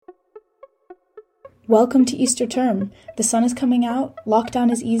Welcome to Easter term. The sun is coming out,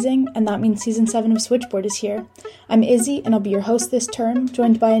 lockdown is easing, and that means season 7 of Switchboard is here. I'm Izzy, and I'll be your host this term,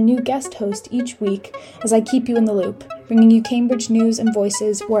 joined by a new guest host each week as I keep you in the loop, bringing you Cambridge news and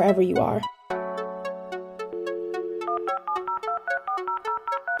voices wherever you are.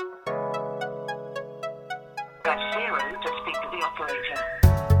 Press 0 to speak to the operator.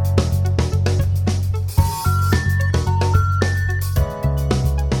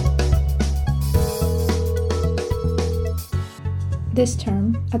 This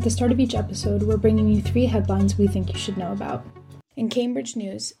term, at the start of each episode, we're bringing you 3 headlines we think you should know about. In Cambridge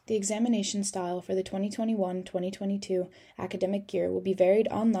news, the examination style for the 2021-2022 academic year will be varied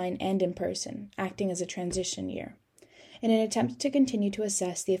online and in person, acting as a transition year. In an attempt to continue to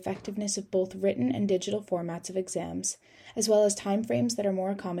assess the effectiveness of both written and digital formats of exams, as well as timeframes that are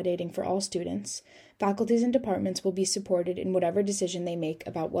more accommodating for all students, faculties and departments will be supported in whatever decision they make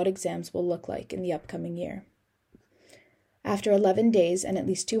about what exams will look like in the upcoming year. After 11 days and at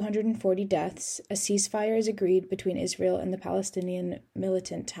least 240 deaths, a ceasefire is agreed between Israel and the Palestinian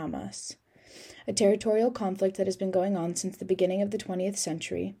militant Hamas. A territorial conflict that has been going on since the beginning of the 20th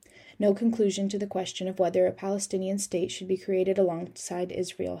century. No conclusion to the question of whether a Palestinian state should be created alongside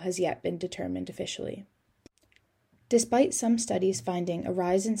Israel has yet been determined officially. Despite some studies finding a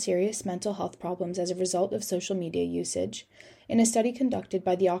rise in serious mental health problems as a result of social media usage, in a study conducted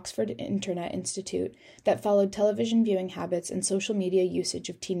by the Oxford Internet Institute that followed television viewing habits and social media usage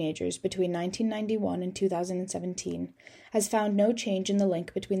of teenagers between 1991 and 2017, has found no change in the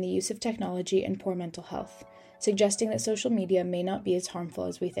link between the use of technology and poor mental health, suggesting that social media may not be as harmful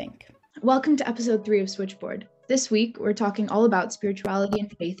as we think. Welcome to episode 3 of Switchboard. This week, we're talking all about spirituality and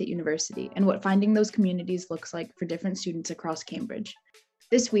faith at university and what finding those communities looks like for different students across Cambridge.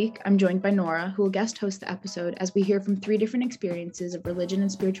 This week, I'm joined by Nora, who will guest host the episode as we hear from 3 different experiences of religion and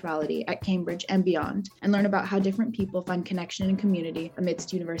spirituality at Cambridge and beyond, and learn about how different people find connection and community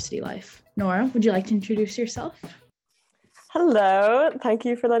amidst university life. Nora, would you like to introduce yourself? Hello, thank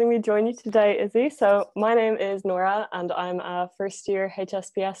you for letting me join you today, Izzy. So my name is Nora and I'm a first year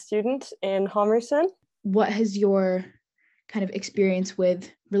HSPS student in Homerton. What has your kind of experience with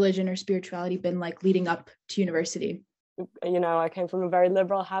religion or spirituality been like leading up to university? You know, I came from a very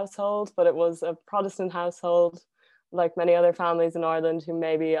liberal household, but it was a Protestant household, like many other families in Ireland who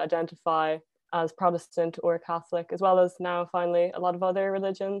maybe identify as Protestant or Catholic, as well as now finally a lot of other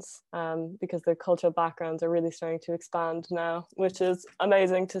religions, because the cultural backgrounds are really starting to expand now, which is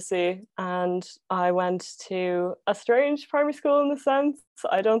amazing to see. And I went to a strange primary school in the sense.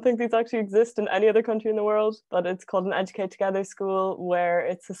 I don't think these actually exist in any other country in the world, but it's called an Educate Together school, where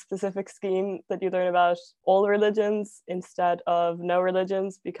it's a specific scheme that you learn about all religions instead of no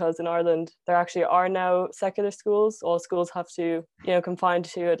religions, because in Ireland there actually are no secular schools. All schools have to, confine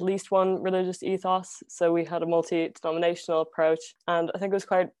to at least one religious ethos. So we had a multi-denominational approach, and I think it was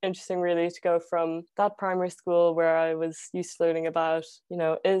quite interesting really to go from that primary school where I was used to learning about,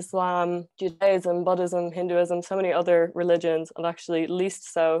 Islam, Judaism, Buddhism, Hinduism, so many other religions, and actually least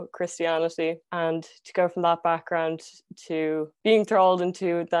so Christianity, and to go from that background to being thrown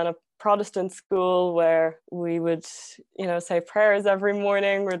into then a Protestant school where we would, say prayers every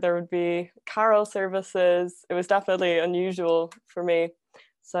morning, where there would be carol services. It was definitely unusual for me.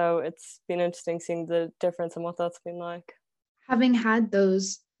 So it's been interesting seeing the difference and what that's been like. Having had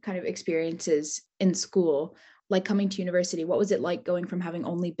those kind of experiences in school, like coming to university, what was it like going from having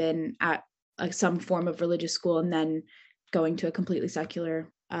only been at some form of religious school and then going to a completely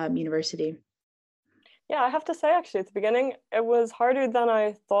secular university? Yeah, I have to say, actually, at the beginning, it was harder than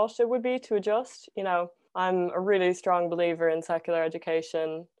I thought it would be to adjust. I'm a really strong believer in secular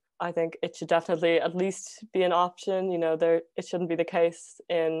education. I think it should definitely at least be an option. It shouldn't be the case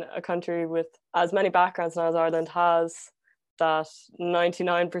in a country with as many backgrounds now as Ireland has, that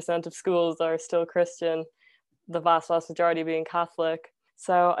 99% of schools are still Christian, the vast majority being Catholic.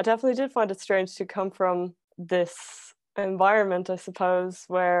 So I definitely did find it strange to come from this environment, I suppose,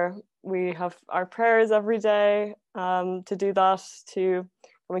 where we have our prayers every day, to do that, to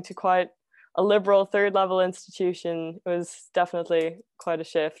coming to quite a liberal third level institution. It was definitely quite a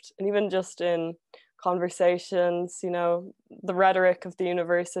shift. And even just in conversations, the rhetoric of the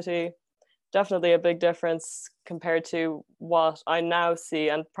university, definitely a big difference compared to what I now see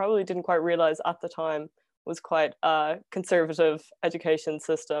and probably didn't quite realize at the time was quite a conservative education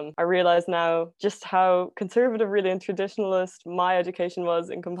system. I realize now just how conservative really and traditionalist my education was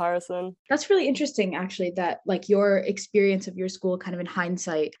in comparison. That's really interesting, actually, that like your experience of your school kind of in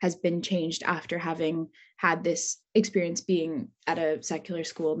hindsight has been changed after having had this experience being at a secular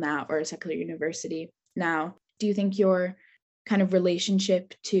school now, or a secular university now. Do you think your kind of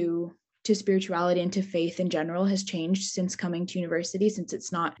relationship to to spirituality and to faith in general has changed since coming to university, since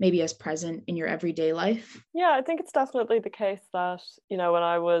it's not maybe as present in your everyday life? Yeah, I think it's definitely the case that, when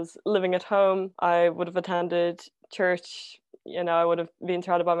I was living at home, I would have attended church. I would have been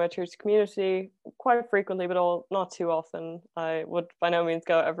surrounded by my church community quite frequently, but not too often. I would by no means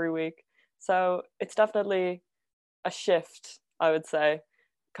go every week. So it's definitely a shift, I would say,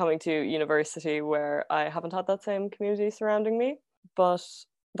 coming to university where I haven't had that same community surrounding me. But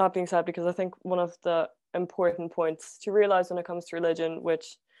that being said, because I think one of the important points to realize when it comes to religion,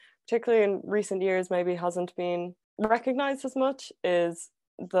 which particularly in recent years maybe hasn't been recognized as much, is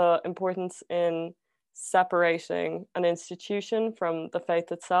the importance in separating an institution from the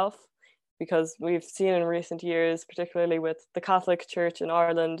faith itself. Because we've seen in recent years, particularly with the Catholic Church in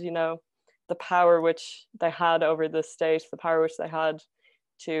Ireland, the power which they had over the state, the power which they had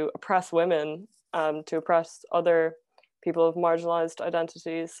to oppress women, to oppress other people of marginalized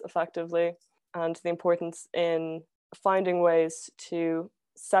identities effectively, and the importance in finding ways to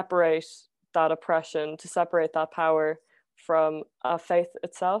separate that oppression, to separate that power from faith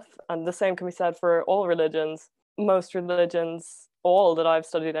itself. And the same can be said for all religions. Most religions, all that I've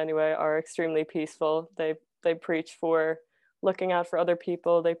studied anyway, are extremely peaceful. They preach for looking out for other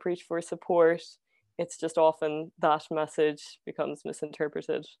people, they preach for support. It's just often that message becomes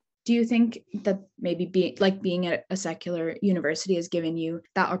misinterpreted. Do you think that maybe being at a secular university has given you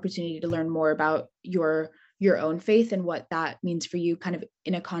that opportunity to learn more about your own faith and what that means for you, kind of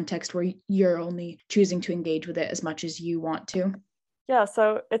in a context where you're only choosing to engage with it as much as you want to? Yeah,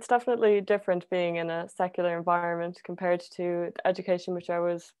 so it's definitely different being in a secular environment compared to the education which I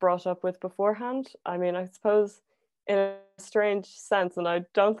was brought up with beforehand. I mean, I suppose in a strange sense, and I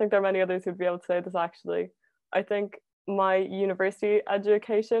don't think there are many others who'd be able to say this actually, I think my university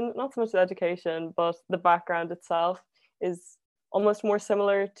education, not so much the education, but the background itself, is almost more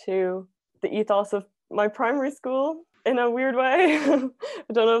similar to the ethos of my primary school in a weird way. I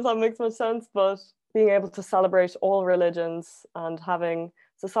don't know if that makes much sense, but being able to celebrate all religions and having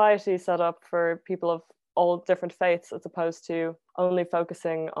society set up for people of all different faiths, as opposed to only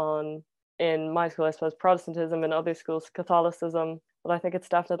focusing on, in my school, I suppose, Protestantism, in other schools, Catholicism. But I think it's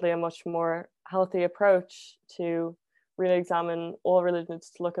definitely a much more healthy approach to really examine all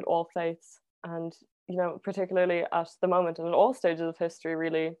religions, to look at all faiths. And, particularly at the moment and in all stages of history,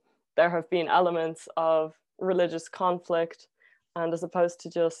 really, there have been elements of religious conflict. And as opposed to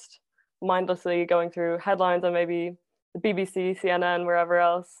just mindlessly going through headlines on maybe the BBC, CNN, wherever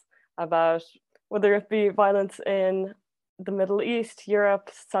else, about whether it be violence in the Middle East, Europe,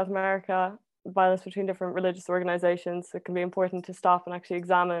 South America, violence between different religious organizations, it can be important to stop and actually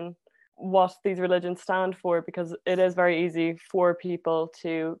examine what these religions stand for, because it is very easy for people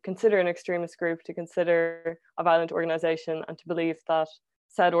to consider an extremist group, to consider a violent organization, and to believe that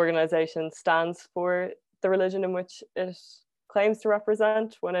said organization stands for the religion in which it claims to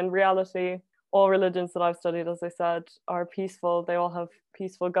represent, when in reality, all religions that I've studied, as I said, are peaceful. They all have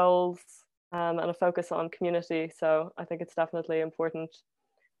peaceful goals, and a focus on community. So I think it's definitely important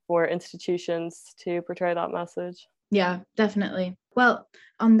for institutions to portray that message. Yeah, definitely. Well,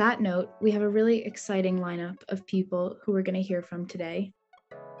 on that note, we have a really exciting lineup of people who we're going to hear from today.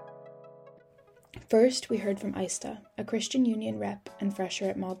 First, we heard from Aista, a Christian Union rep and fresher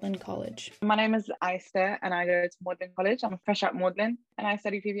at Magdalen College. My name is Aista and I go to Magdalen College. I'm a fresh at Magdalen and I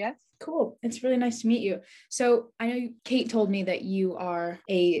study PBS. Cool. It's really nice to meet you. So I know Kate told me that you are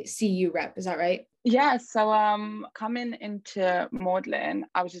a CU rep. Is that right? Yeah, so coming into Magdalen,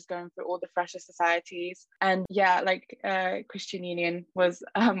 I was just going through all the fresher societies, and yeah, like Christian Union was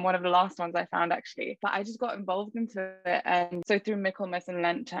one of the last ones I found actually. But I just got involved into it, and so through Michaelmas and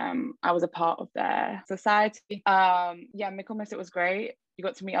Lent term, I was a part of their society. Yeah, Michaelmas, it was great. You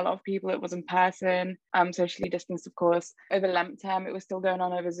got to meet a lot of people. It was in person, socially distanced, of course. Over Lent term, it was still going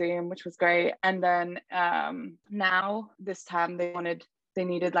on over Zoom, which was great. And then now this term, they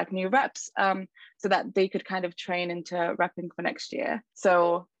needed like new reps so that they could kind of train into repping for next year.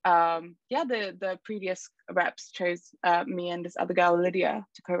 So yeah, the previous reps chose me and this other girl, Lydia,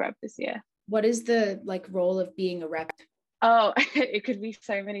 to co-rep this year. What is the role of being a rep? Oh, it could be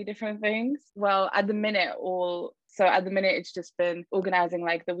so many different things. Well, at the minute, it's just been organizing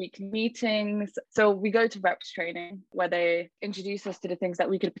like the weekly meetings. So we go to reps training where they introduce us to the things that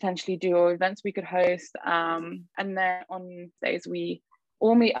we could potentially do or events we could host. And then on days we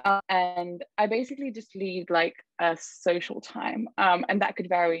all meet up, and I basically just lead like a social time, and that could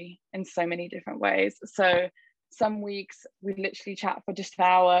vary in so many different ways. So some weeks we literally chat for just an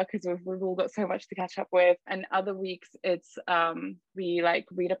hour because we've all got so much to catch up with, and other weeks it's we like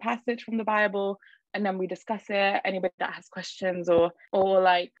read a passage from the Bible, and then we discuss it. Anybody that has questions, or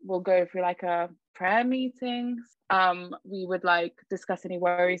like we'll go through like a prayer meetings. We would like discuss any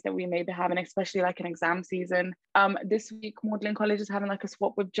worries that we may be having, especially like in exam season. This week Magdalen College is having like a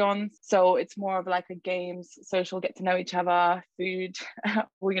swap with John's, so it's more of like a games, social, get to know each other, food.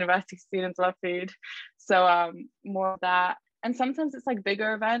 All university students love food, so more of that. And sometimes it's like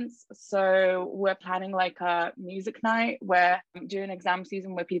bigger events. So we're planning like a music night where during exam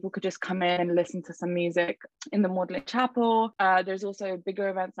season where people could just come in and listen to some music in the Magdalen Chapel. There's also bigger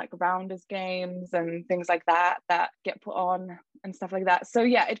events like rounders games and things like that that get put on and stuff like that. So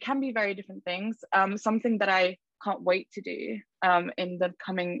yeah, it can be very different things. Something that I can't wait to do in the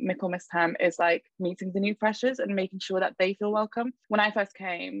coming Michaelmas term is like meeting the new freshers and making sure that they feel welcome. When I first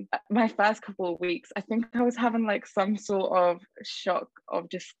came, my first couple of weeks, I think I was having like some sort of shock of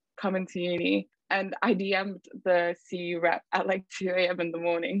just coming to uni. And I DM'd the CU rep at like 2 a.m. in the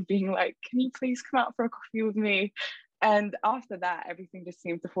morning, being like, can you please come out for a coffee with me? And after that, everything just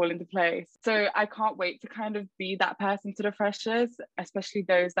seemed to fall into place. So I can't wait to kind of be that person to the freshers, especially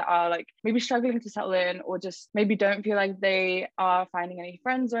those that are like maybe struggling to settle in or just maybe don't feel like they are finding any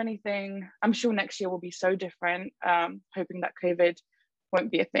friends or anything. I'm sure next year will be so different, hoping that COVID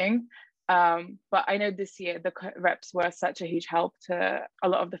won't be a thing. But I know this year the reps were such a huge help to a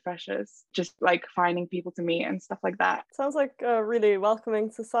lot of the freshers, just like finding people to meet and stuff like that. Sounds like a really welcoming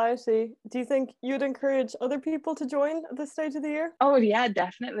society. Do you think you'd encourage other people to join at this stage of the year? Oh yeah,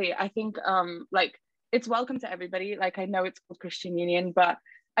 definitely. I think like it's welcome to everybody. Like I know it's called Christian Union, but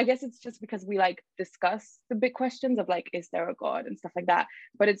I guess it's just because we like discuss the big questions of like, is there a God and stuff like that.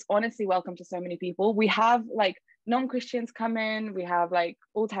 But it's honestly welcome to so many people. We have like non-Christians come in, we have like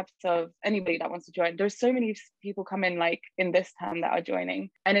all types of anybody that wants to join. There's so many people come in like in this term that are joining,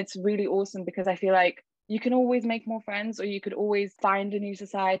 and it's really awesome because I feel like you can always make more friends, or you could always find a new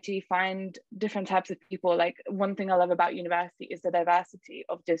society, find different types of people. Like one thing I love about university is the diversity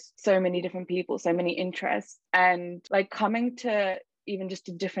of just so many different people, so many interests, and like coming to even just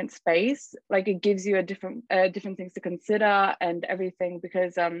a different space, like it gives you a different things to consider and everything,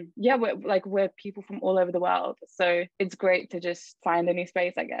 because yeah, we're people from all over the world, so it's great to just find a new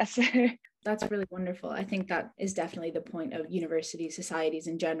space, I guess. That's really wonderful. I think that is definitely the point of university societies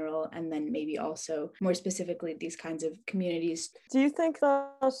in general, and then maybe also more specifically these kinds of communities. Do you think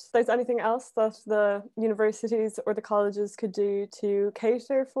that there's anything else that the universities or the colleges could do to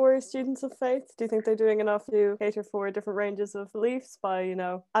cater for students of faith? Do you think they're doing enough to cater for different ranges of beliefs by, you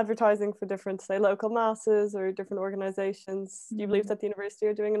know, advertising for different, say, local masses or different organizations? Do you believe that the university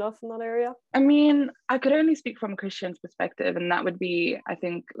are doing enough in that area? I mean, I could only speak from a Christian's perspective, and that would be, I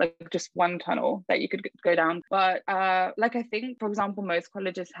think, like just one tunnel that you could go down. But like I think, for example, most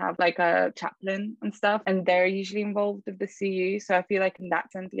colleges have like a chaplain and stuff, and they're usually involved with the CU. So I feel like in that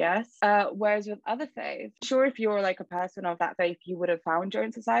sense, yes. Whereas with other faiths, sure, if you're like a person of that faith, you would have found your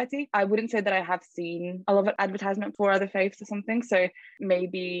own society. I wouldn't say that I have seen a lot of advertisement for other faiths or something. So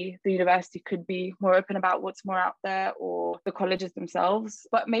maybe the university could be more open about what's more out there, or the colleges themselves.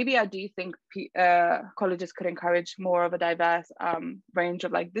 But maybe I do think colleges could encourage more of a diverse range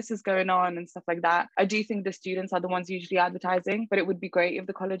of like, this is going on and stuff like that. I do think the students are the ones usually advertising, but it would be great if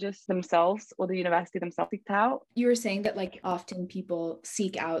the colleges themselves or the university themselves seeked out. You were saying that like often people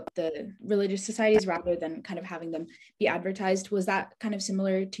seek out the religious societies rather than kind of having them be advertised. Was that kind of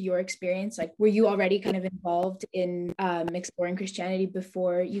similar to your experience? Like, were you already kind of involved in exploring Christianity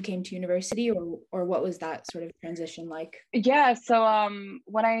before you came to university, or what was that sort of transition like? Yeah, so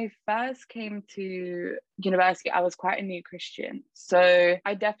when I first came to university, I was quite a new Christian. So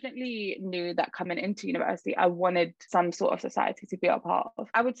I definitely knew that coming into university, I wanted some sort of society to be a part of.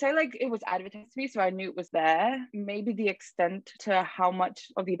 I would say like it was advertised to me, so I knew it was there. Maybe the extent to how much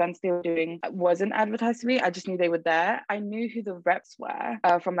of the events they were doing wasn't advertised to me. I just knew they were there. I knew who the reps were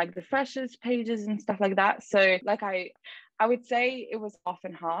from like the freshers pages and stuff like that. So like I would say it was half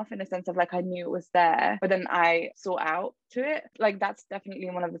and half, in a sense of like I knew it was there, but then I sought out to it. Like that's definitely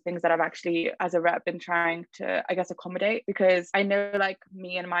one of the things that I've actually, as a rep, been trying to, I guess, accommodate, because I know like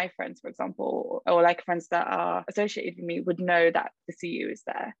me and my friends, for example, or like friends that are associated with me would know that the CU is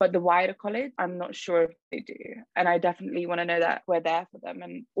there, but the wider college, I'm not sure if they do. And I definitely want to know that we're there for them,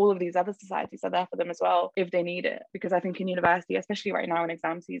 and all of these other societies are there for them as well if they need it. Because I think in university, especially right now in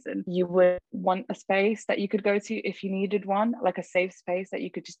exam season, you would want a space that you could go to if you needed one, like a safe space that you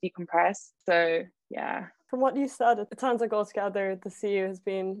could just decompress. So yeah. from what you said, it sounds like altogether the CU has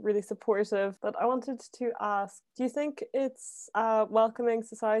been really supportive. But I wanted to ask, do you think it's a welcoming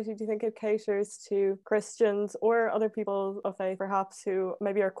society? Do you think it caters to Christians or other people of faith, perhaps, who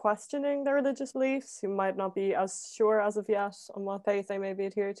maybe are questioning their religious beliefs, who might not be as sure as of yet on what faith they maybe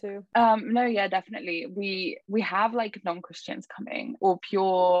adhere to? No, yeah, definitely. We have like non-Christians coming, or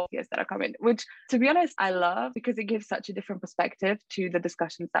pure atheists that are coming, which to be honest, I love, because it gives such a different perspective to the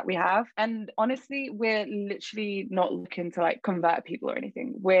discussions that we have. And honestly, we're literally not looking to like convert people or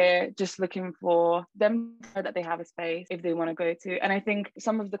anything. We're just looking for them to know that they have a space if they want to go to. And I think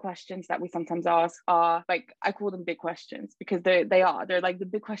some of the questions that we sometimes ask are like, I call them big questions, because they're like the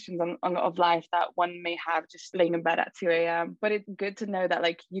big questions of life that one may have just laying in bed at 2 a.m. But it's good to know that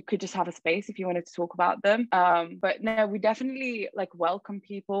like you could just have a space if you wanted to talk about them. But no, we definitely like welcome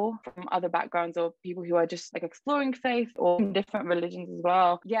people from other backgrounds, or people who are just like exploring faith, or different religions as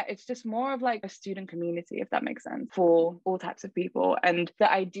well. Yeah, it's just more of like a student community, if that makes sense, for all types of people. And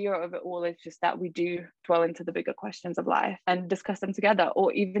the idea of it all is just that we do dwell into the bigger questions of life and discuss them together,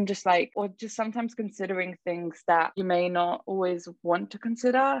 or even just like, or just sometimes considering things that you may not always want to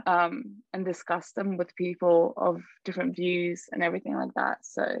consider, and discuss them with people of different views and everything like that.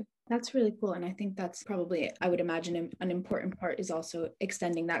 So that's really cool. And I think that's probably, I would imagine, an important part is also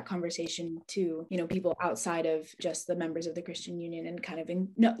extending that conversation to, people outside of just the members of the Christian Union, and kind of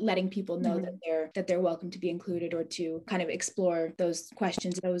letting people know that they're welcome to be included, or to kind of explore those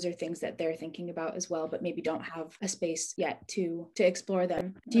questions. Those are things that they're thinking about as well, but maybe don't have a space yet to explore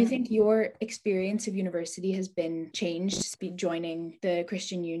them. Do you think your experience of university has been changed joining the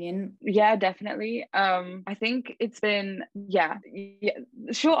Christian Union? Yeah, definitely. I think it's been, yeah.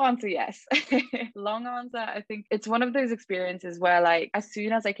 Short answer, yes. Long answer, I think it's one of those experiences where like as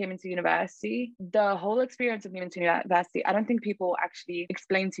soon as I came into university, the whole experience of being into university, I don't think people actually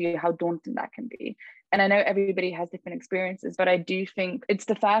explain to you how daunting that can be. And I know everybody has different experiences, but I do think it's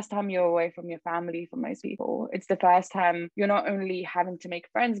the first time you're away from your family for most people. It's the first time you're not only having to make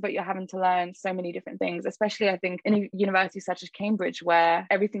friends, but you're having to learn so many different things, especially I think in a university such as Cambridge, where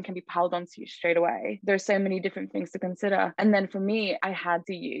everything can be piled onto you straight away. There's so many different things to consider. And then for me, I had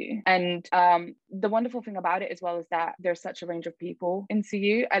CU. And the wonderful thing about it as well is that there's such a range of people in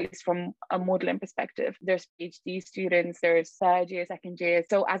CU, at least from a Magdalen perspective. There's PhD students, there's third year, second year.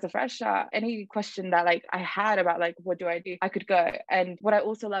 So as a fresher, any question that like I had about like what do I do, I could go. And what I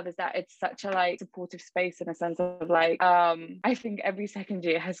also love is that it's such a like supportive space, in a sense of like I think every second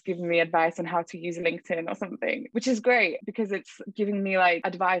year has given me advice on how to use LinkedIn or something, which is great because it's giving me like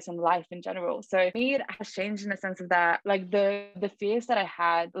advice on life in general. So me, it has changed in the sense of that like the fears that I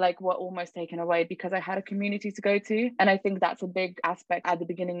had like were almost taken away because I had a community to go to. And I think that's a big aspect at the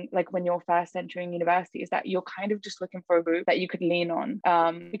beginning, like when you're first entering university, is that you're kind of just looking for a group that you could lean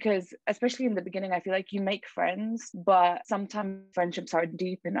on, because especially in the beginning, I feel like you make friends, but sometimes friendships aren't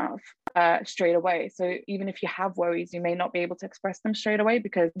deep enough straight away. So even if you have worries, you may not be able to express them straight away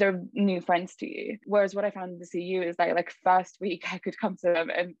because they're new friends to you. Whereas what I found in the CU is like first week I could come to them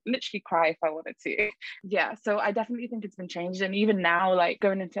and literally cry if I wanted to. Yeah, so I definitely think it's been changed. And even now, like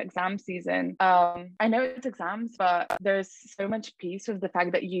going into exam season, I know it's exams, but there's so much peace with the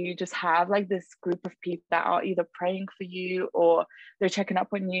fact that you just have like this group of people that are either praying for you or they're checking up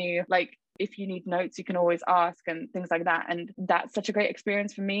on you. Like if you need notes, you can always ask and things like that. And that's such a great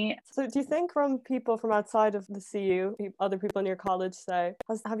experience for me. So do you think from people from outside of the CU, other people in your college, say,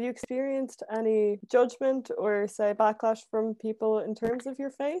 have you experienced any judgment or say backlash from people in terms of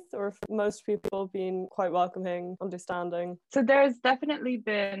your faith, or have most people been quite welcoming, understanding? So there's definitely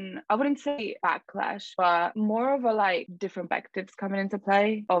been, I wouldn't say backlash, but more of a like different perspectives coming into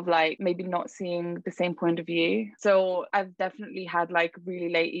play of like maybe not seeing the same point of view. So I've definitely had like really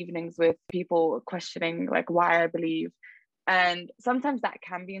late evenings with people questioning like why I believe. And sometimes that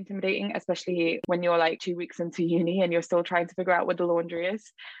can be intimidating, especially when you're like 2 weeks into uni and you're still trying to figure out what the laundry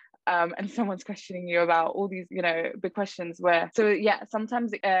is. And someone's questioning you about all these, big questions so yeah,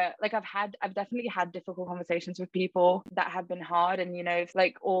 sometimes like I've definitely had difficult conversations with people that have been hard, and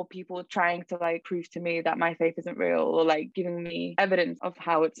or people trying to like prove to me that my faith isn't real, or like giving me evidence of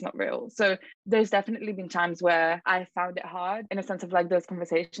how it's not real. So there's definitely been times where I found it hard in a sense of like those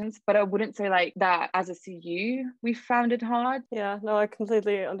conversations, but I wouldn't say like that as a CU we found it hard. Yeah, no, I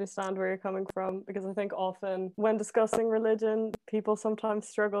completely understand where you're coming from, because I think often when discussing religion, people sometimes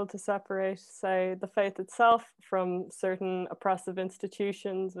struggle to separate, say, the faith itself from certain oppressive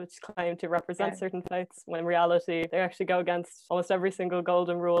institutions which claim to represent certain faiths, when in reality they actually go against almost every single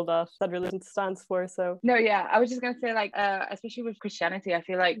golden rule that religion stands for. So no, yeah, I was just gonna say, like, especially with Christianity, I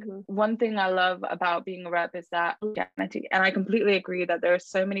feel like one thing I love about being a rep is that Christianity, and I completely agree that there are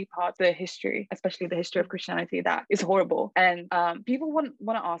so many parts of the history, especially the history of Christianity, that is horrible, and people want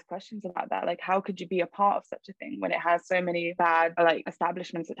to ask questions about that, like, how could you be a part of such a thing when it has so many bad like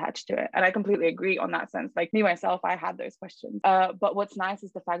establishments attached to it? And I completely agree on that sense. Like me myself, I had those questions, but what's nice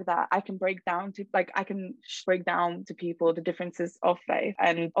is the fact that I can break down to people the differences of faith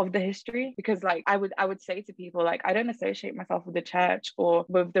and of the history, because like I would say to people, like, I don't associate myself with the church or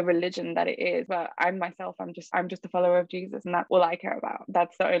with the religion that it is, but I'm just a follower of Jesus, and that's all I care about.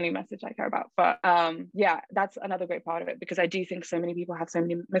 That's the only message I care about. But yeah, that's another great part of it, because I do think so many people have so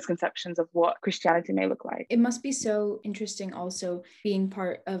many misconceptions of what Christianity may look like. It must be so interesting also being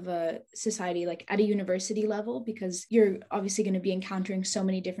part of a society like at a university level, because you're obviously going to be encountering so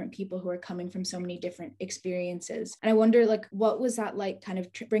many different people who are coming from so many different experiences. And I wonder, like, what was that like, kind of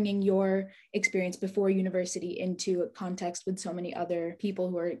bringing your experience before university into a context with so many other people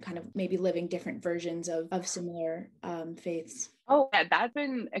who are kind of maybe living different versions of similar faiths? Oh, yeah, that's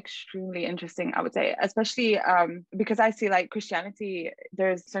been extremely interesting, I would say, especially because I see like Christianity,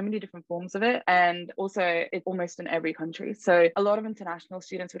 there's so many different forms of it, and also it's almost in every country. So a lot of international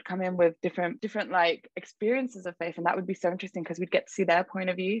students would come in with different like experiences of faith, and that would be so interesting because we'd get to see their point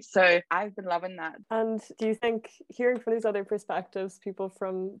of view. So I've been loving that. And do you think hearing from these other perspectives, people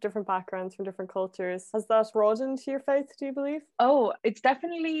from different backgrounds, from different cultures, has that broadened your faith, do you believe? Oh, it's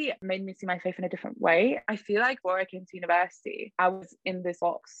definitely made me see my faith in a different way. I feel like before I came to university, I was in this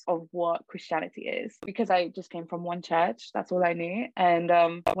box of what Christianity is, because I just came from one church. That's all I knew. And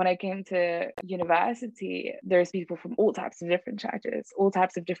when I came to university, there's people from all types of different churches, all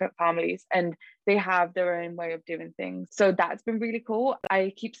types of different families, and they have their own way of doing things. So that's been really cool.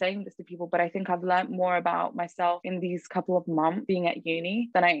 I keep saying this to people, but I think I've learned more about myself in these couple of months being at uni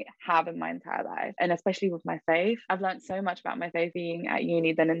than I have in my entire life. And especially with my faith, I've learned so much about my faith being at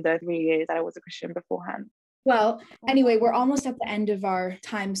uni than in the 3 years that I was a Christian beforehand. Well, anyway, we're almost at the end of our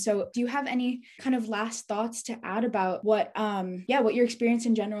time. So do you have any kind of last thoughts to add about what your experience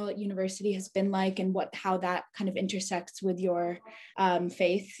in general at university has been like, and how that kind of intersects with your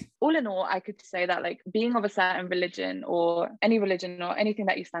faith? All in all, I could say that like being of a certain religion or anything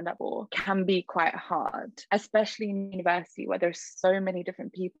that you stand up for can be quite hard, especially in university where there's so many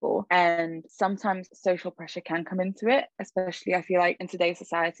different people, and sometimes social pressure can come into it, especially I feel like in today's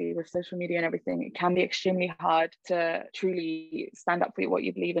society with social media and everything. It can be extremely hard to truly stand up for what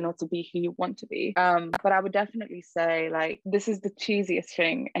you believe in or to be who you want to be. But I would definitely say, like, this is the cheesiest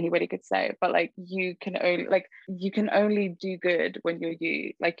thing anybody could say, but like you can only do good when you're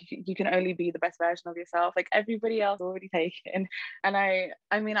you. Like you can only be the best version of yourself. Like everybody else already taken. And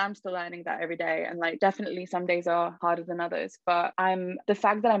I mean I'm still learning that every day, and like definitely some days are harder than others, but the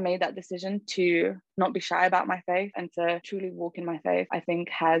fact that I made that decision to not be shy about my faith and to truly walk in my faith, I think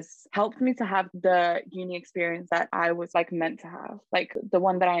has helped me to have the uni experience that I was like meant to have, like the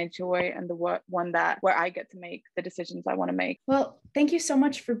one that I enjoy and the one where I get to make the decisions I want to make. Well, thank you so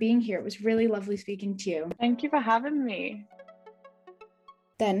much for being here. It was really lovely speaking to you. Thank you for having me.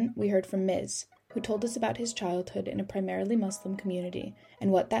 Then we heard from Miz, who told us about his childhood in a primarily Muslim community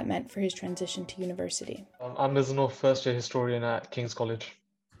and what that meant for his transition to university. I'm Miz Noor, first year historian at King's College.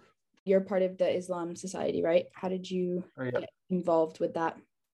 You're part of the Islam Society, right? How did you get involved with that?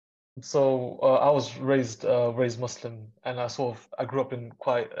 So I was raised Muslim, and I grew up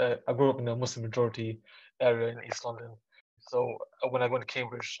in a Muslim majority area in East London. So when I went to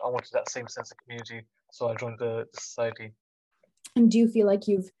Cambridge, I wanted that same sense of community, so I joined the society. And do you feel like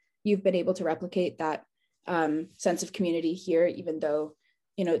you've been able to replicate that sense of community here, even though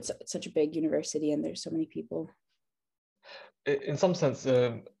it's such a big university and there's so many people? In some sense,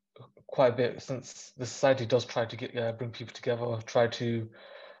 quite a bit, since the society does try to bring people together, try to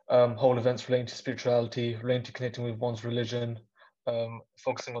hold events relating to spirituality, relating to connecting with one's religion,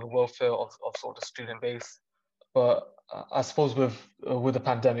 focusing on the welfare of sort of the student base. But I suppose with the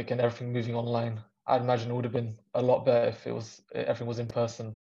pandemic and everything moving online, I'd imagine it would have been a lot better if everything was in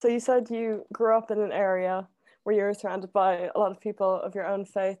person. So you said you grew up in an area where you're surrounded by a lot of people of your own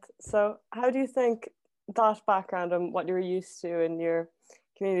faith. So how do you think that background and what you were used to in your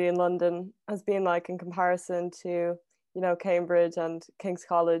community in London has been like in comparison to, Cambridge and King's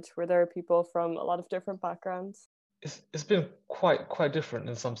College, where there are people from a lot of different backgrounds? It's been quite different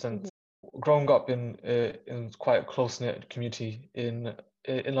in some sense. Mm-hmm. Growing up in quite a close-knit community in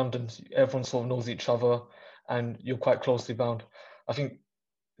London, everyone sort of knows each other and you're quite closely bound. I think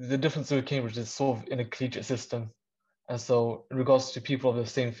the difference with Cambridge is sort of in a collegiate system. And so in regards to people of the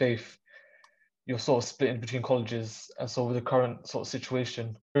same faith, you're sort of split in between colleges. And so with the current sort of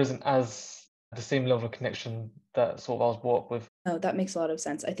situation, there isn't as the same level of connection that sort of I was brought up with. No, that makes a lot of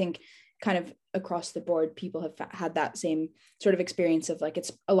sense. I think kind of across the board, people have had that same sort of experience of like,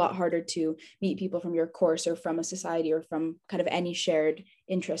 it's a lot harder to meet people from your course or from a society or from kind of any shared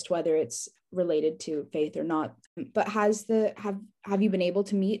interest, whether it's related to faith or not. But have you been able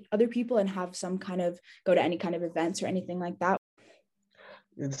to meet other people and have some kind of go to any kind of events or anything like that?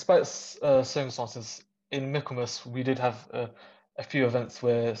 Despite circumstances, in Michaelmas, we did have a few events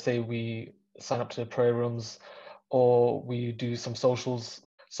where, say, we sign up to prayer rooms or we do some socials.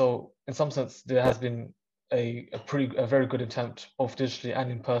 So in some sense, there has been a very good attempt, both digitally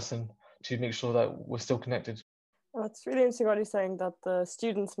and in person, to make sure that we're still connected. Well, it's really interesting what you're saying, that the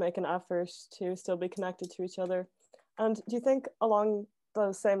students make an effort to still be connected to each other. And do you think along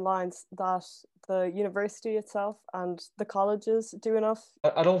those same lines that the university itself and the colleges do enough?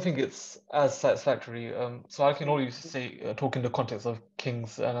 I don't think it's as satisfactory. So I can only say, talk in the context of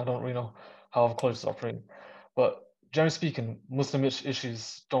King's, and I don't really know how other colleges operate. But generally speaking, Muslim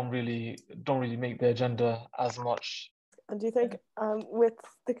issues don't really make the agenda as much. And do you think with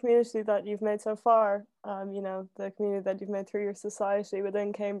the community that you've made so far, the community that you've made through your society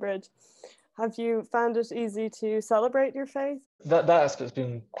within Cambridge, have you found it easy to celebrate your faith? That aspect's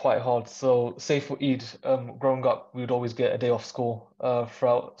been quite hard. So say for Eid, growing up, we would always get a day off school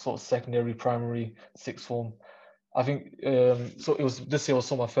throughout sort of secondary, primary, sixth form. I think so. This year was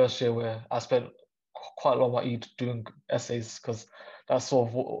sort of my first year where I spent quite a lot of my Eid doing essays, because that's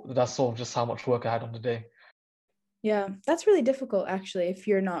sort of just how much work I had on the day. Yeah, that's really difficult actually, if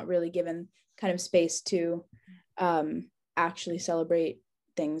you're not really given kind of space to actually celebrate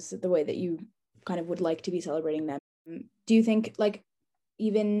things the way that you kind of would like to be celebrating them. Do you think, like,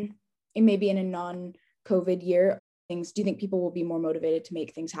 even maybe in a non-COVID year, do you think people will be more motivated to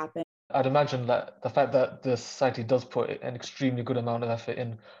make things happen? I'd imagine that the fact that the society does put an extremely good amount of effort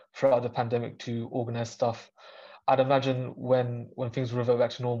in throughout the pandemic to organize stuff, I'd imagine when things revert back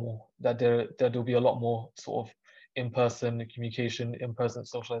to normal, that there'll be a lot more sort of in-person communication, in-person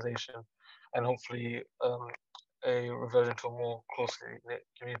socialization, and hopefully a reversion to a more closely knit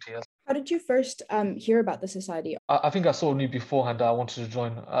community. How did you first hear about the society? I think I sort of knew beforehand that I wanted to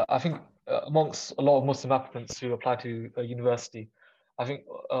join. I think amongst a lot of Muslim applicants who apply to a university, I think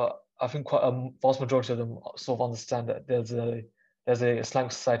quite a vast majority of them sort of understand that there's a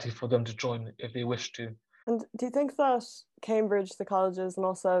Islamic society for them to join if they wish to. And do you think that Cambridge, the colleges, and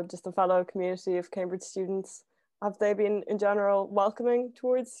also just the fellow community of Cambridge students, have they been in general welcoming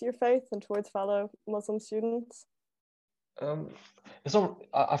towards your faith and towards fellow Muslim students? It's not.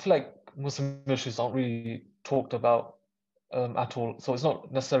 I feel like Muslim issues aren't really talked about at all. So it's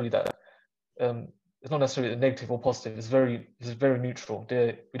not necessarily that. It's not necessarily a negative or positive. It's very neutral.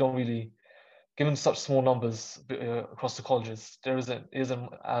 We don't really, given such small numbers across the colleges, there isn't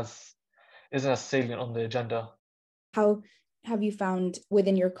as salient on the agenda. How have you found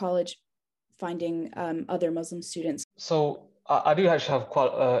within your college finding other Muslim students? So I do actually have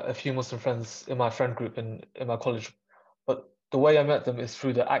quite a few Muslim friends in my friend group in my college, but the way I met them is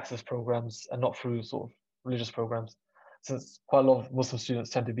through the access programs and not through sort of religious programs, since quite a lot of Muslim students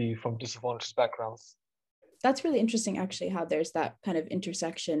tend to be from disadvantaged backgrounds. That's really interesting, actually, how there's that kind of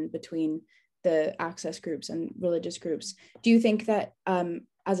intersection between the access groups and religious groups. Do you think that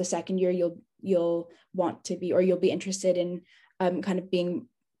as a second year, you'll want to be, or you'll be interested in kind of being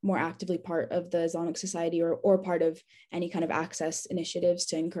more actively part of the Islamic Society or part of any kind of access initiatives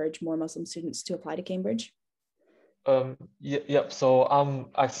to encourage more Muslim students to apply to Cambridge? Yep. So I'm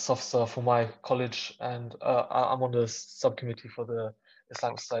access officer for my college, and I'm on the subcommittee for the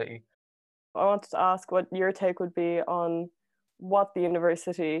Islamic Society. I wanted to ask what your take would be on what the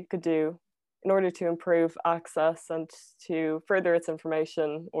university could do in order to improve access and to further its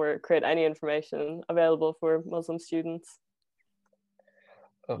information or create any information available for Muslim students.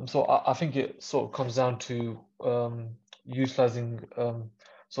 So I think it sort of comes down to utilizing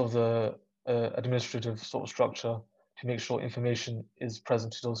sort of the administrative sort of structure to make sure information is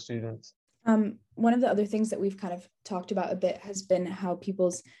present to those students. One of the other things that we've kind of talked about a bit has been how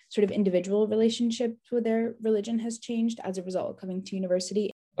people's sort of individual relationships with their religion has changed as a result of coming to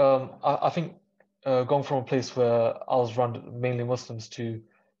university. I think going from a place where I was around mainly Muslims to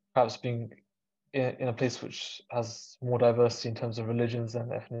perhaps being in a place which has more diversity in terms of religions and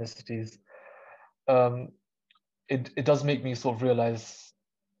ethnicities, it does make me sort of realize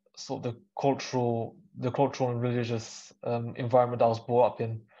sort of the cultural and religious environment I was brought up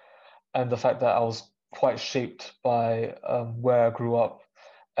in, and the fact that I was quite shaped by where I grew up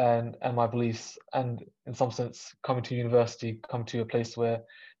and my beliefs. And in some sense, coming to university, come to a place where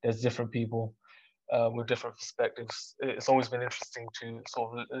there's different people with different perspectives. It's always been interesting to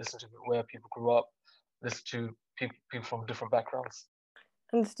sort of listen to where people grew up, listen to people from different backgrounds.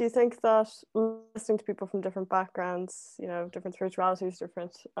 And do you think that listening to people from different backgrounds, you know, different spiritualities,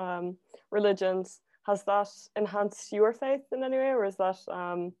 different religions, has that enhanced your faith in any way, or has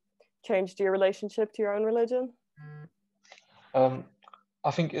that changed your relationship to your own religion?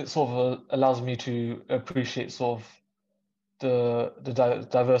 I think it sort of allows me to appreciate sort of the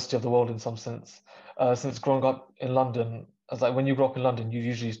diversity of the world in some sense. Since growing up in London, as like when you grow up in London, you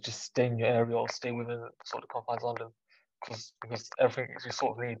usually just stay in your area or stay within sort of confines of London, because everything you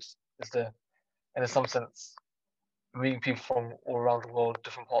sort of need is there. And in some sense, meeting people from all around the world,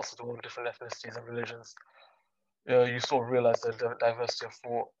 different parts of the world, different ethnicities and religions, you sort of realize the diversity of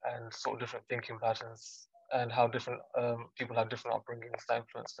thought and sort of different thinking patterns and how different people have different upbringings that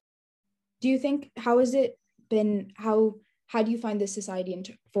influence them. Do you think, how has it been, how do you find this society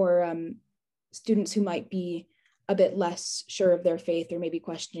for students who might be a bit less sure of their faith or maybe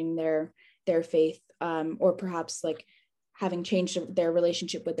questioning their faith, or perhaps like having changed their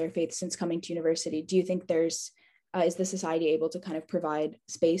relationship with their faith since coming to university? Do you think there's is the society able to kind of provide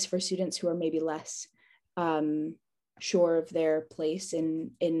space for students who are maybe less sure of their place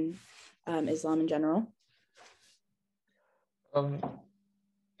in Islam in general?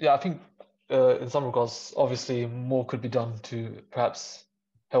 Yeah, I think in some regards, obviously more could be done to perhaps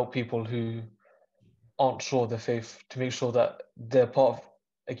help people who aren't sure of their faith, to make sure that they're part of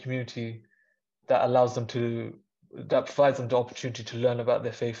a community that allows them that provides them the opportunity to learn about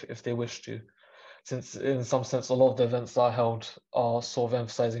their faith if they wish to. Since in some sense, a lot of the events that are held are sort of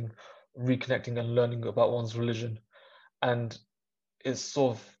emphasizing reconnecting and learning about one's religion. And it's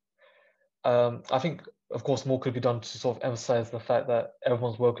sort of, I think, of course, more could be done to sort of emphasize the fact that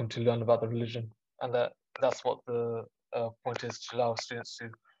everyone's welcome to learn about the religion, and that's what the point is, to allow students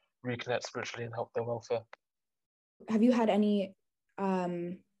to reconnect spiritually and help their welfare. Have you had any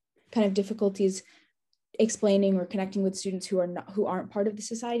kind of difficulties explaining or connecting with students who aren't part of the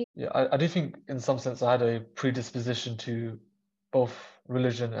society? Yeah, I do think in some sense I had a predisposition to both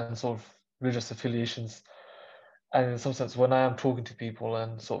religion and sort of religious affiliations. And in some sense, when I am talking to people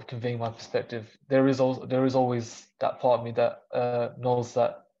and sort of conveying my perspective, there is always that part of me that knows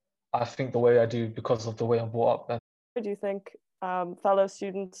that I think the way I do because of the way I'm brought up. And do you think fellow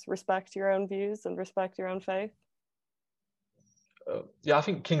students respect your own views and respect your own faith? Yeah, I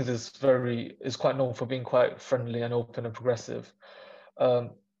think King's is quite known for being quite friendly and open and progressive.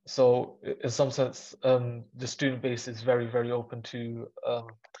 So in some sense, the student base is very, very open to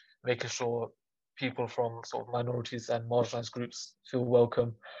making sure people from sort of minorities and marginalized groups feel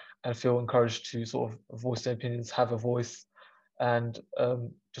welcome and feel encouraged to sort of voice their opinions, have a voice, and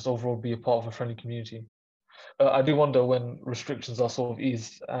just overall be a part of a friendly community. I do wonder when restrictions are sort of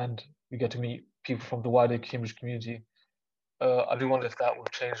eased and we get to meet people from the wider Cambridge community. I do wonder if that will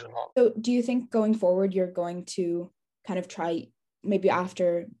change or not. So do you think going forward you're going to kind of try, maybe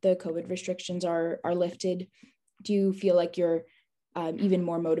after the COVID restrictions are lifted, do you feel like you're even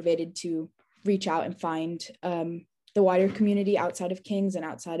more motivated to reach out and find the wider community outside of King's and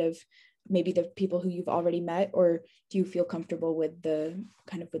outside of maybe the people who you've already met, or do you feel comfortable with the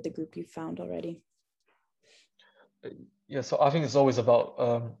group you've found already? Yeah, so I think it's always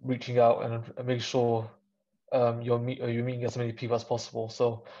about reaching out and making sure you're meeting as many people as possible.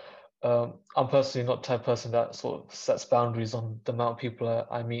 So I'm personally not the type of person that sort of sets boundaries on the amount of people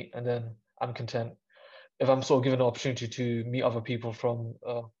I meet, and then I'm content. If I'm sort of given an opportunity to meet other people from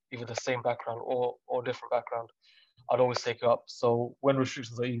either the same background or different background, I'd always take it up. So when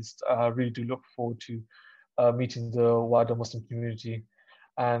restrictions are eased, I really do look forward to meeting the wider Muslim community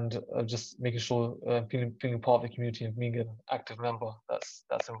and just making sure being part of the community and being an active member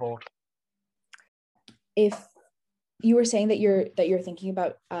that's involved. If you were saying that you're thinking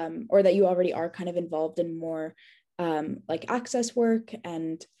about or that you already are kind of involved in more like access work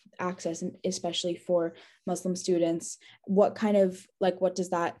and access, and especially for Muslim students, what does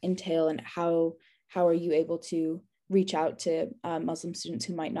that entail, and how are you able to reach out to Muslim students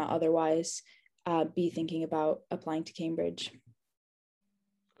who might not otherwise be thinking about applying to Cambridge?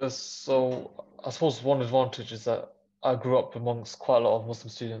 So I suppose one advantage is that I grew up amongst quite a lot of Muslim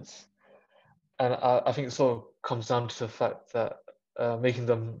students, and I think it sort of comes down to the fact that making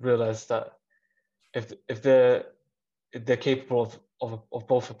them realize that if they're capable of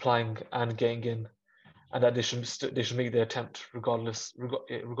both applying and getting in, and that they should make their attempt regardless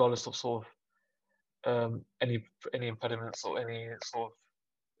of sort of any impediments or any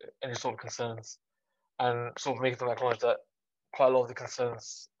sort of concerns, and sort of making them acknowledge that quite a lot of the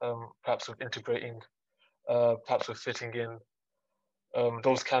concerns, perhaps with integrating, perhaps with fitting in,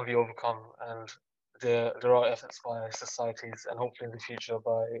 those can be overcome, and there are efforts by societies and hopefully in the future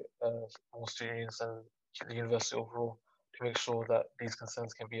by more student unions and the university overall to make sure that these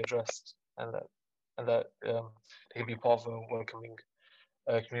concerns can be addressed and that they can be part of a welcoming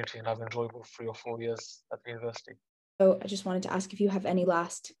community and have an enjoyable 3 or 4 years at the university. So I just wanted to ask if you have any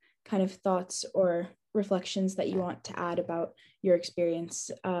last kind of thoughts or reflections that you want to add about your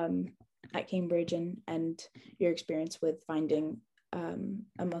experience at Cambridge and your experience with finding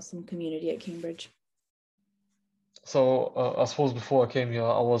a Muslim community at Cambridge. So I suppose before I came here,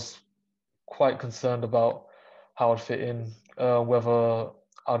 I was quite concerned about how I'd fit in, whether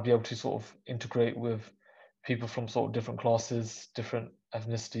I'd be able to sort of integrate with people from sort of different classes, different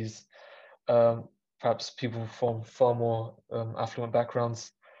ethnicities, perhaps people from far more affluent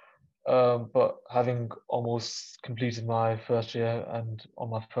backgrounds. But having almost completed my first year and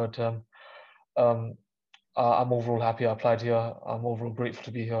on my third term, I'm overall happy I applied here. I'm overall grateful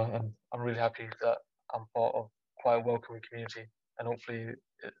to be here, and I'm really happy that I'm part of quite a welcoming community, and hopefully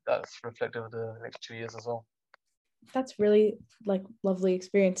that's reflective of the next 2 years as well. That's really lovely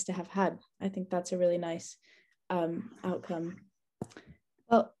experience to have had. I think that's a really nice outcome.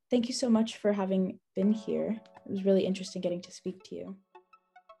 Well, thank you so much for having been here. It was really interesting getting to speak to you.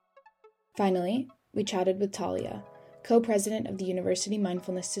 Finally, we chatted with Talia, co-president of the University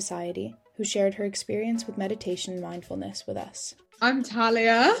Mindfulness Society, who shared her experience with meditation and mindfulness with us. I'm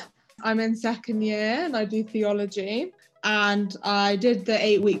Talia. I'm in second year and I do theology. And I did the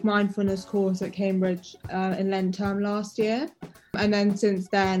 8-week mindfulness course at Cambridge in Lent term last year. And then since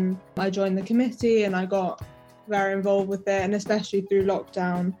then, I joined the committee and I got very involved with it. And especially through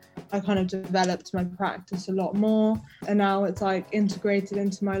lockdown, I kind of developed my practice a lot more. And now it's integrated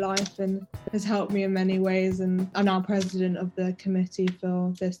into my life and has helped me in many ways. And I'm now president of the committee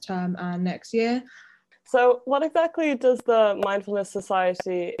for this term and next year. So what exactly does the Mindfulness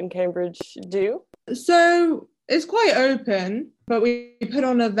Society in Cambridge do? So it's quite open, but we put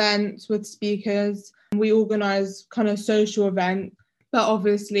on events with speakers. We organise kind of social events. But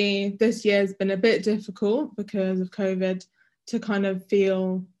obviously this year has been a bit difficult because of COVID to kind of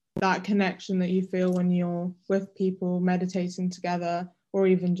feel that connection that you feel when you're with people meditating together or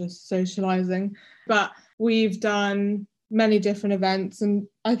even just socialising. But we've done many different events, and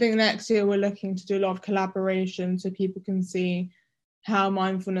I think next year we're looking to do a lot of collaboration so people can see how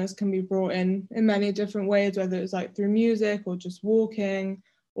mindfulness can be brought in many different ways, whether it's through music or just walking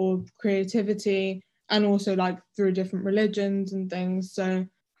or creativity, and also through different religions and things. So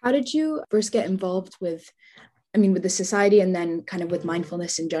how did you first get involved with the society and then kind of with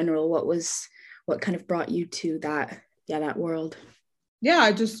mindfulness in general? What kind of brought you to that world? Yeah,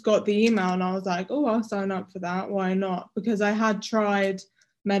 I just got the email and I was like, oh, I'll sign up for that. Why not? Because I had tried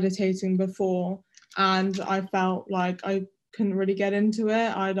meditating before and I felt like I couldn't really get into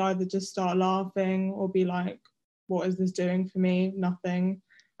it. I'd either just start laughing or be like, what is this doing for me? Nothing.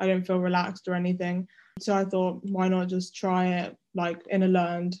 I don't feel relaxed or anything. So I thought, why not just try it in a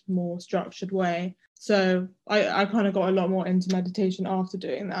learned, more structured way? So I kind of got a lot more into meditation after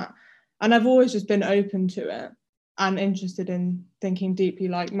doing that. And I've always just been open to it and interested in thinking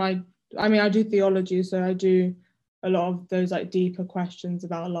deeply. I do theology, so I do a lot of those deeper questions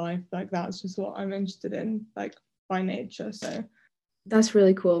about life. That's just what I'm interested in, by nature. So that's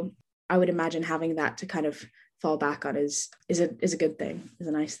really cool. I would imagine having that to kind of fall back on is a good thing, is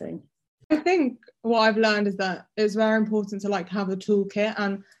a nice thing. I think what I've learned is that it's very important to have a toolkit,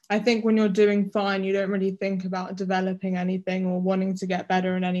 and I think when you're doing fine, you don't really think about developing anything or wanting to get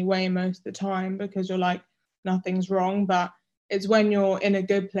better in any way most of the time because you're nothing's wrong. But it's when you're in a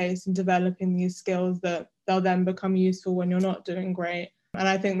good place and developing these skills that they'll then become useful when you're not doing great. And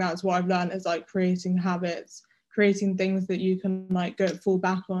I think that's what I've learned is creating habits, creating things that you can go fall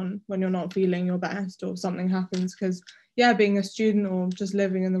back on when you're not feeling your best or something happens. Because being a student or just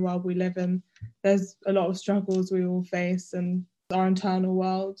living in the world we live in, there's a lot of struggles we all face, and our internal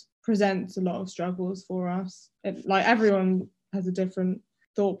world presents a lot of struggles for us. Everyone has a different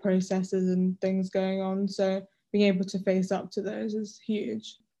thought processes and things going on, so being able to face up to those is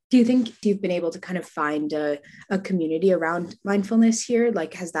huge. Do you think you've been able to kind of find a community around mindfulness here?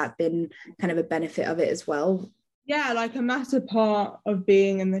 Has that been kind of a benefit of it as well? Yeah, a massive part of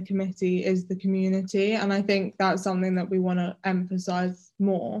being in the committee is the community. And I think that's something that we want to emphasize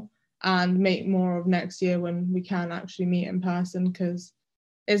more and make more of next year when we can actually meet in person, because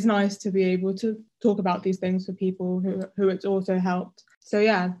it's nice to be able to talk about these things for people who it's also helped. So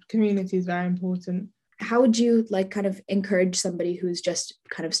yeah, community is very important. How would you kind of encourage somebody who's just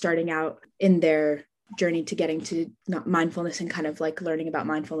kind of starting out in their journey to getting to mindfulness and kind of like learning about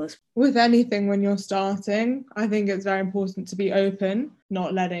mindfulness? With anything, when you're starting, I think it's very important to be open,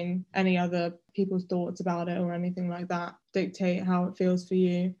 not letting any other people's thoughts about it or anything like that dictate how it feels for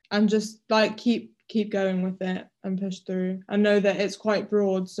you, and just like keep going with it and push through, and know that it's quite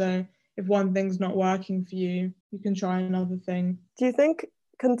broad, so if one thing's not working for you, you can try another thing. Do you think,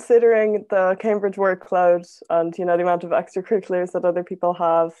 considering the Cambridge workload and, you know, the amount of extracurriculars that other people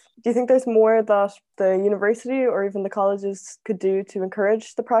have, do you think there's more that the university or even the colleges could do to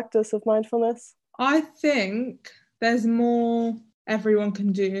encourage the practice of mindfulness? I think there's more everyone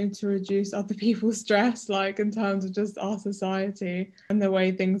can do to reduce other people's stress, like in terms of just our society and the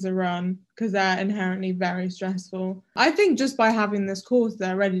way things are run, because they're inherently very stressful. I think just by having this course,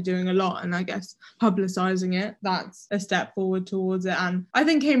 they're already doing a lot, and I guess publicising it, that's a step forward towards it. And I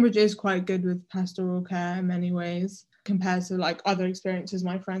think Cambridge is quite good with pastoral care in many ways compared to like other experiences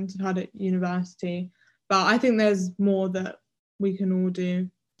my friends have had at university. But I think there's more that we can all do,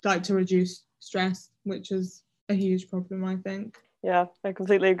 like to reduce stress, which is a huge problem, I think. Yeah, I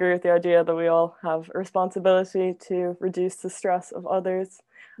completely agree with the idea that we all have a responsibility to reduce the stress of others.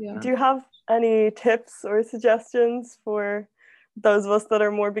 Yeah. Do you have any tips or suggestions for those of us that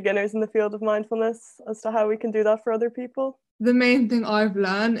are more beginners in the field of mindfulness as to how we can do that for other people? The main thing I've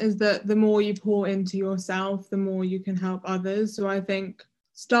learned is that the more you pour into yourself, the more you can help others. So I think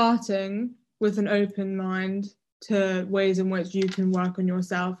starting with an open mind to ways in which you can work on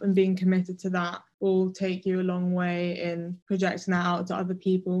yourself and being committed to that will take you a long way in projecting that out to other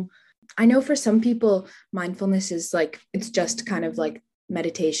people. I know for some people, mindfulness is like, it's just kind of like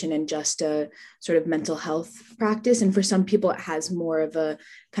meditation and just a sort of mental health practice. And for some people, it has more of a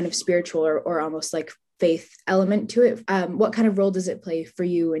kind of spiritual or almost like faith element to it. What kind of role does it play for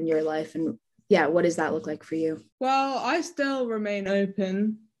you in your life? And yeah, what does that look like for you? Well, I still remain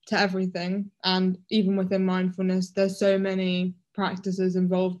open to everything. And even within mindfulness, there's so many practices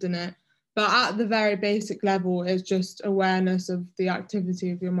involved in it. But at the very basic level, it's just awareness of the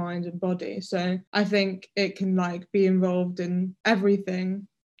activity of your mind and body. So I think it can like be involved in everything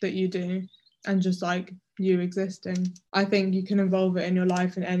that you do and just like you existing. I think you can involve it in your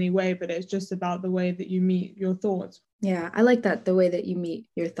life in any way, but it's just about the way that you meet your thoughts. Yeah, I like that, the way that you meet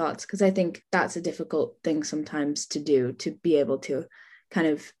your thoughts, because I think that's a difficult thing sometimes to do, to be able to kind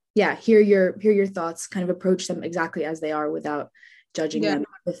of, hear your thoughts, kind of approach them exactly as they are without judging them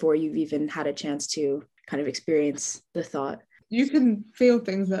before you've even had a chance to kind of experience the thought. You can feel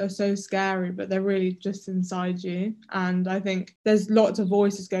things that are so scary, but they're really just inside you. And I think there's lots of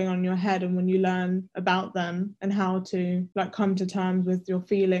voices going on in your head, and when you learn about them and how to like come to terms with your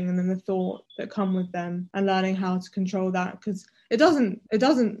feeling and then the thought that come with them, and learning how to control that, because it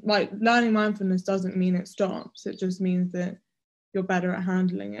doesn't like, learning mindfulness doesn't mean it stops. It just means that you're better at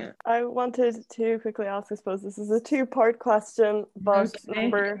handling it. I wanted to quickly ask, I suppose this is a two-part question, but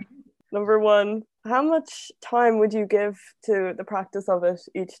Okay. number one, how much time would you give to the practice of it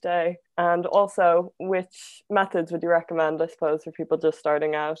each day? And also, which methods would you recommend, I suppose, for people just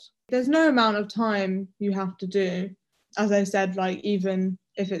starting out? There's no amount of time you have to do. As I said, like, even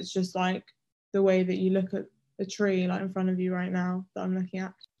if it's just like the way that you look at a tree like in front of you right now that I'm looking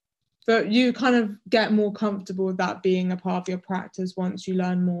at. But you kind of get more comfortable with that being a part of your practice once you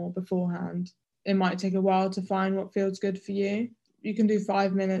learn more beforehand. It might take a while to find what feels good for you. You can do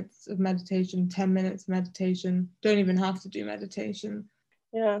 5 minutes of meditation, 10 minutes of meditation. Don't even have to do meditation.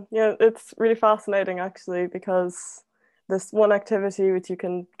 Yeah, it's really fascinating actually, because this one activity which you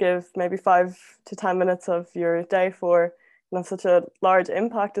can give maybe 5 to 10 minutes of your day for can have such a large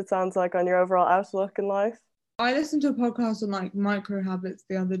impact, it sounds like, on your overall outlook in life. I listened to a podcast on like micro habits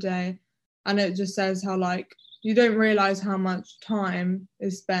the other day, and it just says how like you don't realize how much time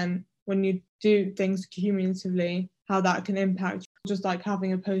is spent when you do things cumulatively, how that can impact. Just like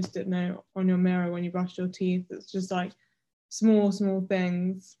having a post-it note on your mirror when you brush your teeth, it's just like small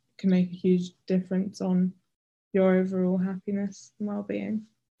things can make a huge difference on your overall happiness and well-being.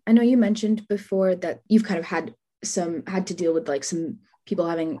 I know you mentioned before that you've kind of had to deal with like some people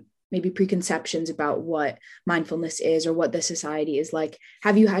having maybe preconceptions about what mindfulness is or what the society is like.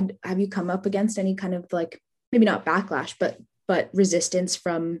 Have you come up against any kind of like, maybe not backlash, but resistance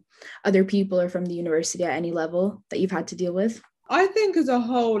from other people or from the university at any level that you've had to deal with? I think as a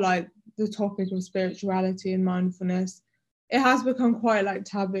whole, like the topic of spirituality and mindfulness, it has become quite like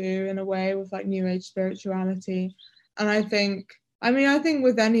taboo in a way with like new age spirituality. And I think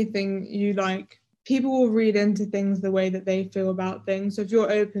with anything, you like, people will read into things the way that they feel about things. So if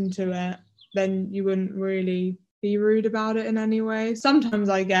you're open to it, then you wouldn't really be rude about it in any way. Sometimes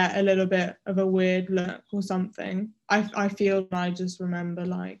I get a little bit of a weird look or something. I feel, I just remember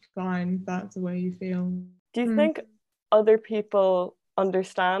like, fine, that's the way you feel. Do you think other people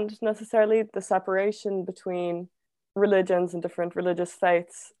understand necessarily the separation between religions and different religious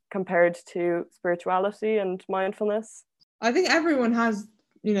faiths compared to spirituality and mindfulness? I think everyone has,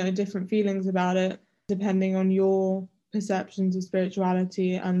 different feelings about it, depending on your perceptions of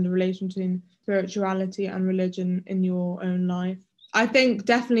spirituality and the relation between spirituality and religion in your own life. I think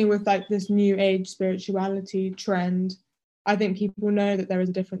definitely with like this new age spirituality trend, I think people know that there is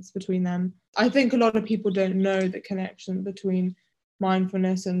a difference between them. I think a lot of people don't know the connection between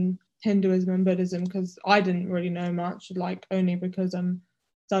mindfulness and Hinduism and Buddhism, because I didn't really know much, like only because I'm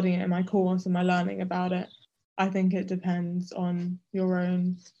studying it in my course and my learning about it. I think it depends on your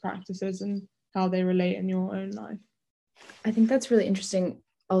own practices and how they relate in your own life. I think that's really interesting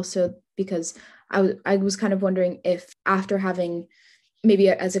also, because I was kind of wondering if after having maybe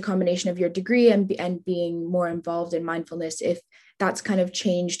as a combination of your degree and being more involved in mindfulness, if that's kind of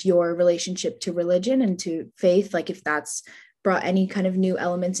changed your relationship to religion and to faith, like if that's brought any kind of new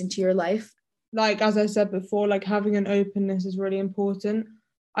elements into your life. Like, as I said before, like having an openness is really important.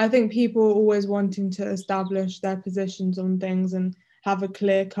 I think people are always wanting to establish their positions on things and have a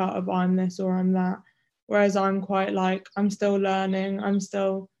clear cut of I'm this or I'm that. Whereas I'm quite like, I'm still learning, I'm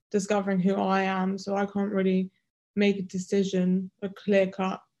still discovering who I am. So I can't really make a clear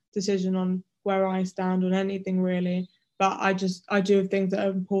cut decision on where I stand on anything really. But I do have things that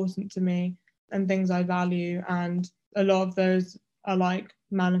are important to me and things I value. And a lot of those are like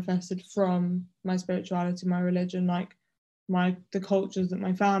manifested from my spirituality, my religion, like the cultures that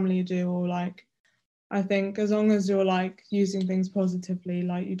my family do, or like, I think as long as you're like using things positively,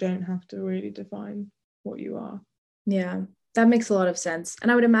 like you don't have to really define what you are. Yeah, that makes a lot of sense.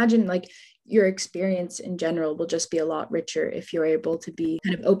 And I would imagine like your experience in general will just be a lot richer if you're able to be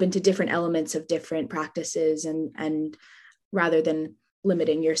kind of open to different elements of different practices and rather than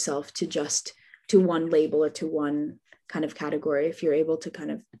limiting yourself to one label or to one kind of category, if you're able to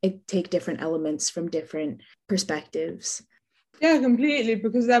kind of take different elements from different perspectives. Yeah, completely.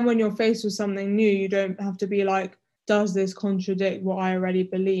 Because then when you're faced with something new, you don't have to be like, does this contradict what I already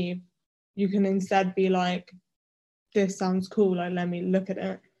believe? You can instead be like, this sounds cool, like let me look at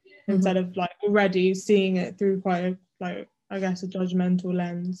it, instead of like already seeing it through quite a, like, I guess, a judgmental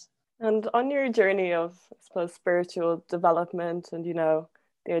lens. And on your journey of, I suppose, spiritual development and,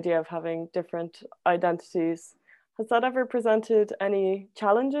 the idea of having different identities, has that ever presented any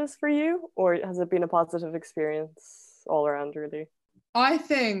challenges for you, or has it been a positive experience all around, really? I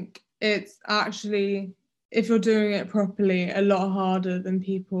think it's actually, if you're doing it properly, a lot harder than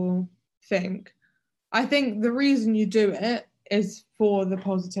people think. I think the reason you do it is for the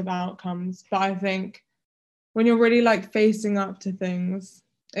positive outcomes, but I think when you're really like facing up to things,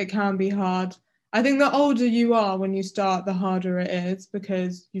 it can be hard. I think the older you are when you start, the harder it is,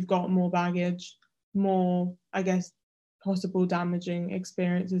 because you've got more baggage, more, I guess, possible damaging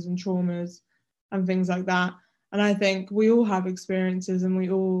experiences and traumas and things like that. And I think we all have experiences and we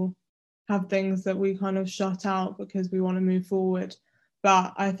all have things that we kind of shut out because we want to move forward.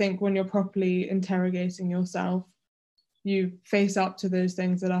 But I think when you're properly interrogating yourself, you face up to those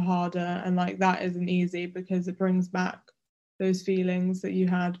things that are harder, and like that isn't easy because it brings back those feelings that you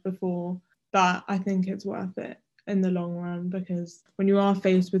had before. But I think it's worth it in the long run, because when you are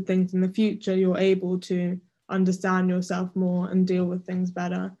faced with things in the future, you're able to understand yourself more and deal with things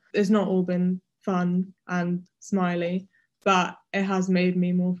better. It's not all been fun and smiley, but it has made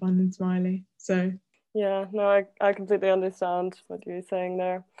me more fun and smiley. So yeah, no, I completely understand what you're saying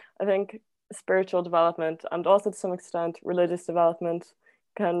there. I think spiritual development and also to some extent religious development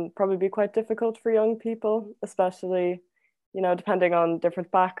can probably be quite difficult for young people, especially, depending on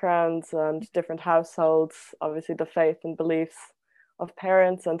different backgrounds and different households, obviously the faith and beliefs of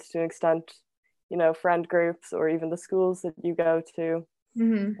parents, and to an extent, friend groups or even the schools that you go to.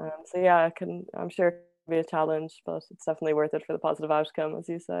 So yeah, I'm sure it can be a challenge, but it's definitely worth it for the positive outcome, as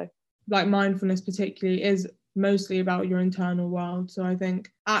you say. Like mindfulness particularly is mostly about your internal world. So I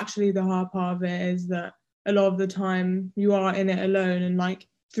think actually the hard part of it is that a lot of the time you are in it alone, and like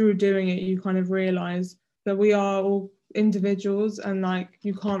through doing it you kind of realize that we are all individuals, and like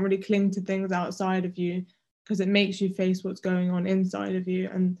you can't really cling to things outside of you because it makes you face what's going on inside of you.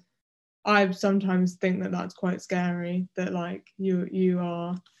 And I sometimes think that that's quite scary, that like you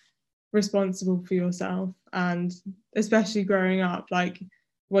are responsible for yourself. And especially growing up, like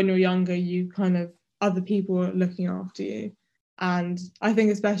when you're younger, you kind of, other people are looking after you. And I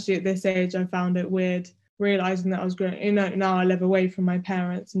think especially at this age, I found it weird realizing that I was growing, now I live away from my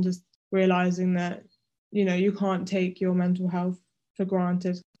parents, and just realizing that you can't take your mental health for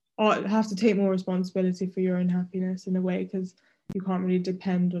granted, or have to take more responsibility for your own happiness in a way, because you can't really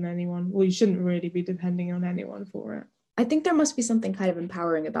depend on anyone. Well, you shouldn't really be depending on anyone for it. I think there must be something kind of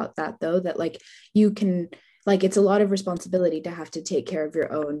empowering about that, though, that like you can, like, it's a lot of responsibility to have to take care of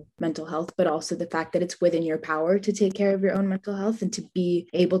your own mental health, but also the fact that it's within your power to take care of your own mental health and to be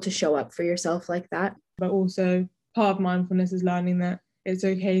able to show up for yourself like that. But also part of mindfulness is learning that it's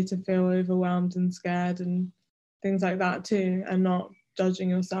okay to feel overwhelmed and scared and things like that too, and not judging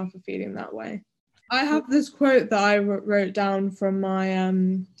yourself for feeling that way. I have this quote that I wrote down from my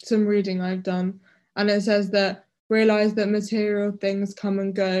some reading I've done, and it says that realize that material things come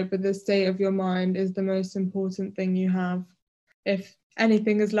and go, but the state of your mind is the most important thing you have. If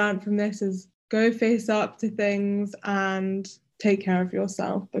anything is learned from this, is go face up to things and take care of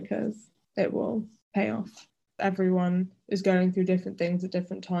yourself, because it will pay off. Everyone is going through different things at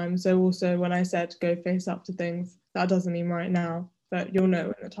different times. So also when I said go face up to things, that doesn't mean right now, but you'll know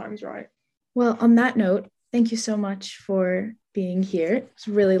when the time's right. Well, on that note, thank you so much for being here. It's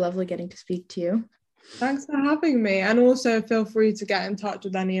really lovely getting to speak to you. Thanks for having me. And also feel free to get in touch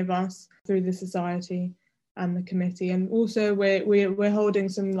with any of us through the society and the committee. And also we're holding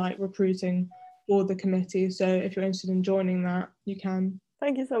some like recruiting for the committee. So if you're interested in joining that, you can.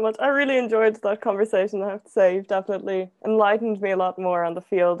 Thank you so much. I really enjoyed that conversation, I have to say. You've definitely enlightened me a lot more on the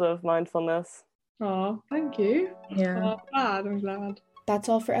field of mindfulness. Oh, thank you. Yeah. I'm glad. That's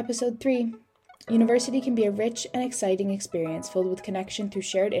all for episode 3. University can be a rich and exciting experience filled with connection through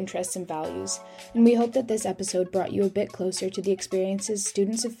shared interests and values, and we hope that this episode brought you a bit closer to the experiences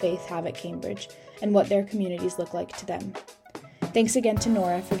students of faith have at Cambridge and what their communities look like to them. Thanks again to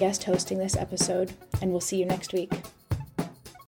Nora for guest hosting this episode, and we'll see you next week.